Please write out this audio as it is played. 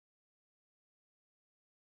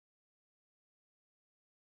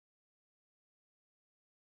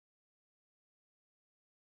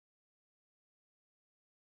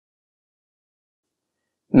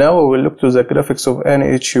Now we will look to the graphics of an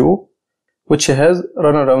HU which has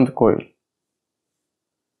runaround coil.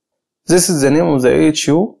 This is the name of the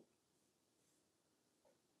HU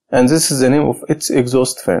and this is the name of its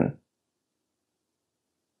exhaust fan.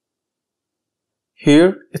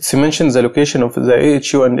 Here it mentions the location of the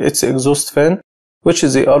AHU and its exhaust fan, which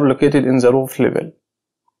they are located in the roof level.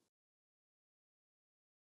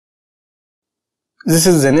 This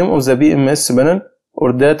is the name of the BMS panel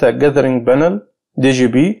or data gathering panel,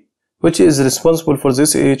 DGP, which is responsible for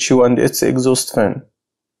this AHU and its exhaust fan.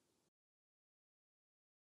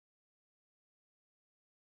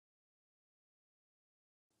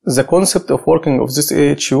 The concept of working of this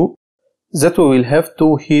AHU is that we will have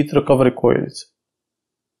two heat recovery coils.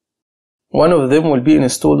 One of them will be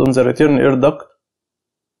installed on the return air duct,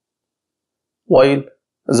 while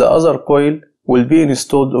the other coil will be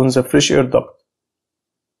installed on the fresh air duct.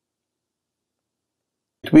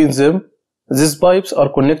 Between them, these pipes are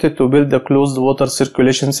connected to build a closed water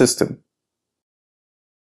circulation system.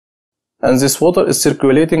 And this water is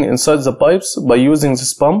circulating inside the pipes by using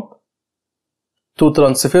this pump to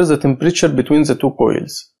transfer the temperature between the two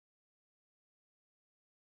coils.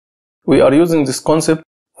 We are using this concept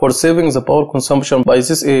for saving the power consumption by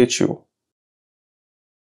this AHU.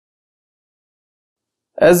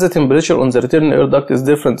 As the temperature on the return air duct is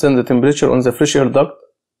different than the temperature on the fresh air duct,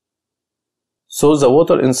 so the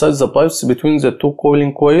water inside the pipes between the two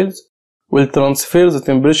cooling coils will transfer the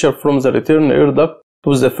temperature from the return air duct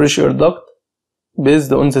to the fresh air duct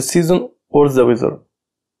based on the season or the weather.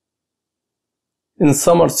 In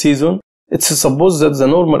summer season, it's supposed that the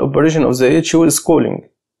normal operation of the AHU is cooling,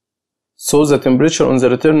 so the temperature on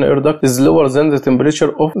the return air duct is lower than the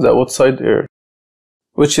temperature of the outside air,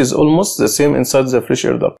 which is almost the same inside the fresh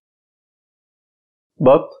air duct.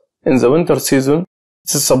 But in the winter season,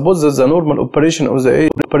 it's supposed that the normal operation of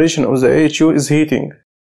the AHU is heating,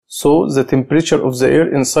 so the temperature of the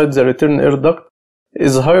air inside the return air duct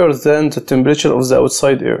is higher than the temperature of the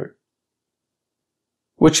outside air,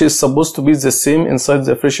 which is supposed to be the same inside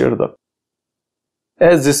the fresh air duct.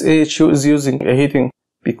 As this AHU is using a heating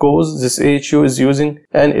because this AHU is using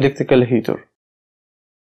an electrical heater.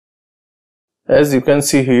 As you can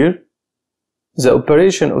see here, the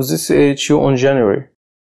operation of this AHU on January,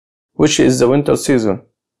 which is the winter season,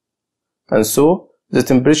 and so the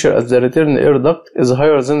temperature at the return air duct is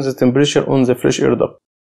higher than the temperature on the fresh air duct.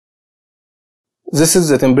 This is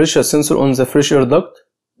the temperature sensor on the fresh air duct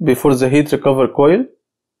before the heat recovery coil,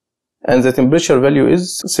 and the temperature value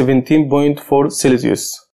is 17.4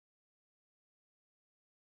 Celsius.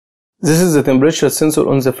 This is the temperature sensor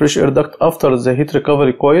on the fresh air duct after the heat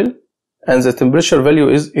recovery coil, and the temperature value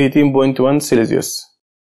is 18.1 Celsius.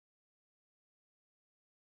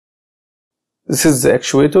 This is the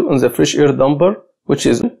actuator on the fresh air damper, which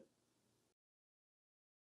is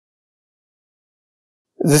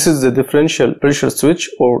This is the differential pressure switch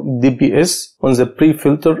or DPS on the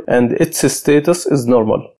pre-filter, and its status is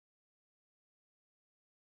normal.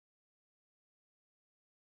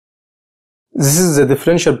 This is the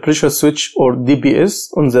differential pressure switch or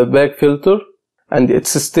DPS on the back filter, and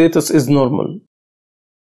its status is normal.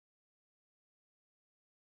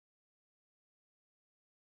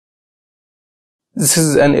 This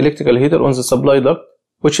is an electrical heater on the supply duct,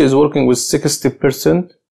 which is working with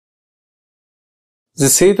 60%.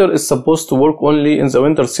 This heater is supposed to work only in the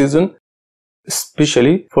winter season,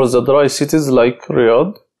 especially for the dry cities like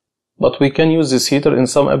Riyadh, but we can use this heater in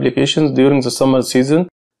some applications during the summer season.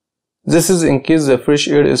 This is in case the fresh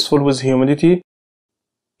air is full with humidity,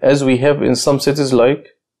 as we have in some cities like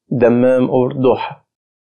Dammam or Doha.